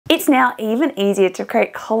It's now even easier to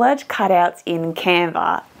create collage cutouts in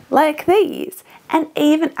Canva, like these, and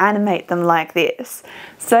even animate them like this.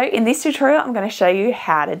 So in this tutorial, I'm going to show you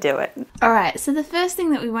how to do it. Alright, so the first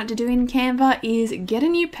thing that we want to do in Canva is get a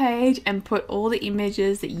new page and put all the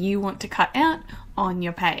images that you want to cut out on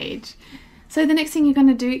your page. So the next thing you're going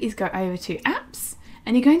to do is go over to Apps,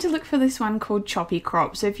 and you're going to look for this one called Choppy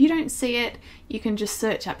Crop. So if you don't see it, you can just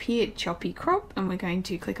search up here, Choppy Crop, and we're going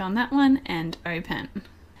to click on that one and open.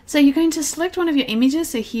 So you're going to select one of your images.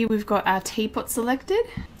 So here we've got our teapot selected,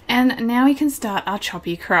 and now we can start our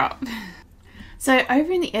choppy crop. So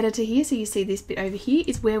over in the editor here, so you see this bit over here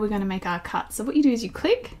is where we're going to make our cut. So what you do is you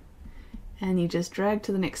click and you just drag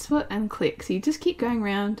to the next spot and click. So you just keep going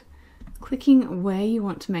around clicking where you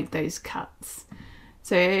want to make those cuts.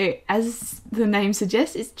 So as the name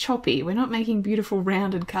suggests, it's choppy. We're not making beautiful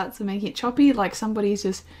rounded cuts, we're making it choppy, like somebody's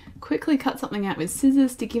just quickly cut something out with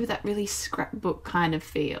scissors to give it that really scrapbook kind of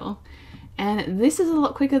feel. And this is a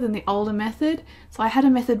lot quicker than the older method. So I had a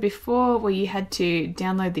method before where you had to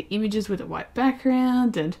download the images with a white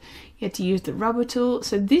background and you had to use the rubber tool.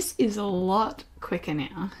 So this is a lot quicker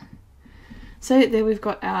now. So there we've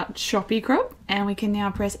got our choppy crop, and we can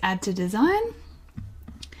now press add to design.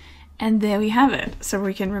 And there we have it. So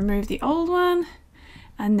we can remove the old one,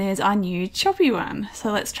 and there's our new choppy one.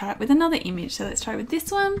 So let's try it with another image. So let's try it with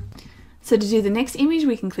this one. So to do the next image,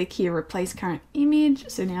 we can click here, replace current image.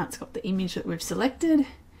 So now it's got the image that we've selected.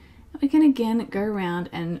 And we can again go around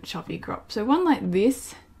and choppy crop. So one like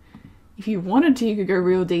this, if you wanted to, you could go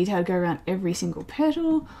real detailed, go around every single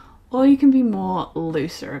petal, or you can be more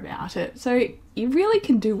looser about it. So you really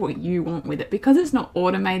can do what you want with it. Because it's not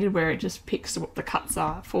automated where it just picks what the cuts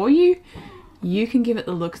are for you, you can give it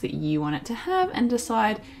the look that you want it to have and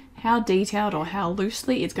decide how detailed or how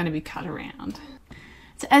loosely it's going to be cut around.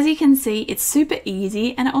 So as you can see, it's super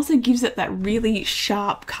easy, and it also gives it that really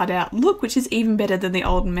sharp cutout look, which is even better than the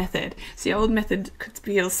old method. So the old method could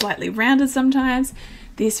feel slightly rounded sometimes.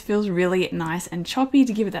 This feels really nice and choppy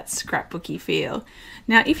to give it that scrapbooky feel.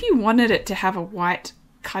 Now, if you wanted it to have a white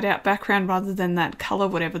cutout background rather than that color,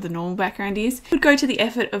 whatever the normal background is, you would go to the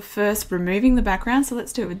effort of first removing the background. So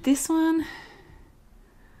let's do it with this one.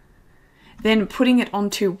 Then putting it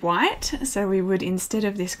onto white. So we would, instead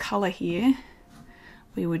of this color here,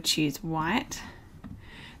 we would choose white.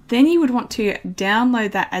 Then you would want to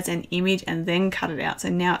download that as an image and then cut it out. So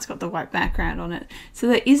now it's got the white background on it. So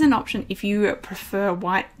there is an option if you prefer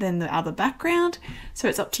white than the other background. So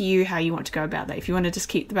it's up to you how you want to go about that. If you want to just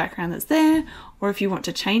keep the background that's there, or if you want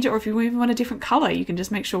to change it, or if you even want a different color, you can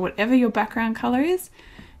just make sure whatever your background color is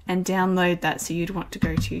and download that. So you'd want to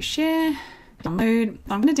go to share, download.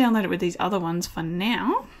 I'm going to download it with these other ones for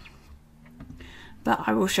now, but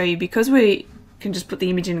I will show you, because we can just put the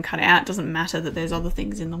image in and cut it out. It doesn't matter that there's other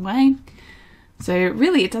things in the way. So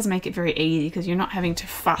really it does make it very easy because you're not having to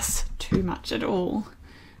fuss too much at all.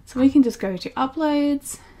 So we can just go to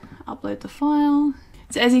uploads, upload the file.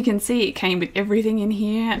 So as you can see, it came with everything in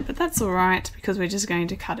here, but that's all right because we're just going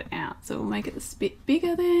to cut it out. So we'll make it a bit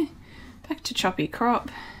bigger there. Back to choppy crop.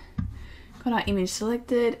 Got our image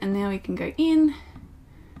selected, and now we can go in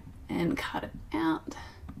and cut it out.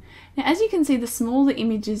 Now, as you can see, the smaller the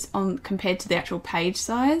image is compared to the actual page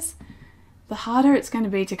size, the harder it's going to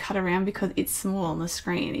be to cut around because it's small on the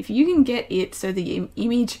screen. If you can get it so the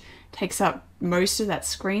image takes up most of that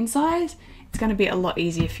screen size, it's going to be a lot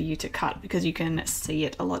easier for you to cut because you can see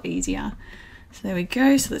it a lot easier. So there we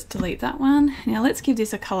go. So let's delete that one. Now let's give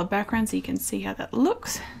this a color background so you can see how that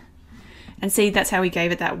looks. And see, that's how we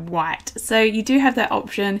gave it that white. So you do have that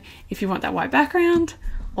option if you want that white background,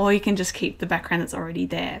 or you can just keep the background that's already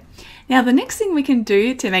there. Now the next thing we can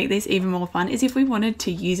do to make this even more fun is if we wanted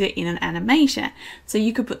to use it in an animation. So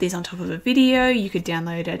you could put this on top of a video, you could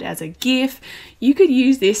download it as a GIF, you could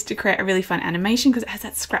use this to create a really fun animation because it has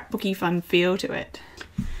that scrapbooky fun feel to it.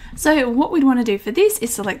 So what we'd want to do for this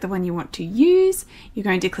is select the one you want to use. You're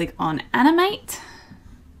going to click on animate.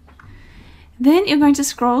 Then you're going to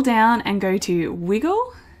scroll down and go to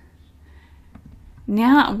wiggle.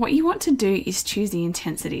 Now what you want to do is choose the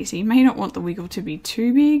intensity. So you may not want the wiggle to be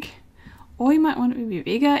too big, or you might want it to be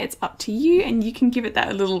bigger. It's up to you, and you can give it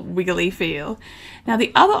that little wiggly feel. Now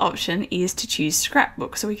the other option is to choose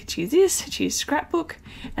Scrapbook. So we could choose this, choose Scrapbook,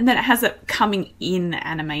 and then it has that coming in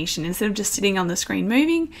animation. Instead of just sitting on the screen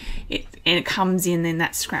moving, it comes in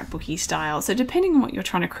that scrapbooky style. So depending on what you're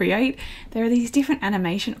trying to create, there are these different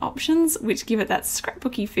animation options which give it that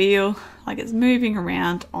scrapbooky feel, like it's moving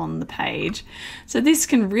around on the page. So this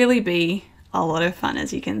can really be a lot of fun,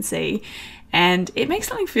 as you can see. And it makes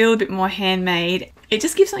something feel a bit more handmade. It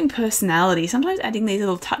just gives something personality. Sometimes adding these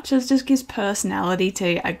little touches just gives personality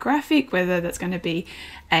to a graphic, whether that's going to be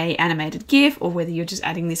an animated GIF or whether you're just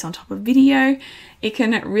adding this on top of video. It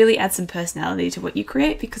can really add some personality to what you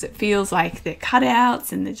create because it feels like they're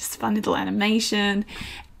cutouts and they're just fun little animation.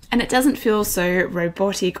 And it doesn't feel so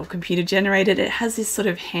robotic or computer generated. It has this sort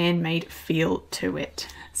of handmade feel to it.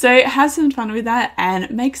 So have some fun with that and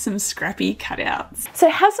make some scrappy cutouts. So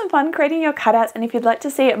have some fun creating your cutouts, and if you'd like to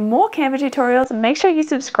see more Canva tutorials, make sure you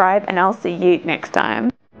subscribe, and I'll see you next time.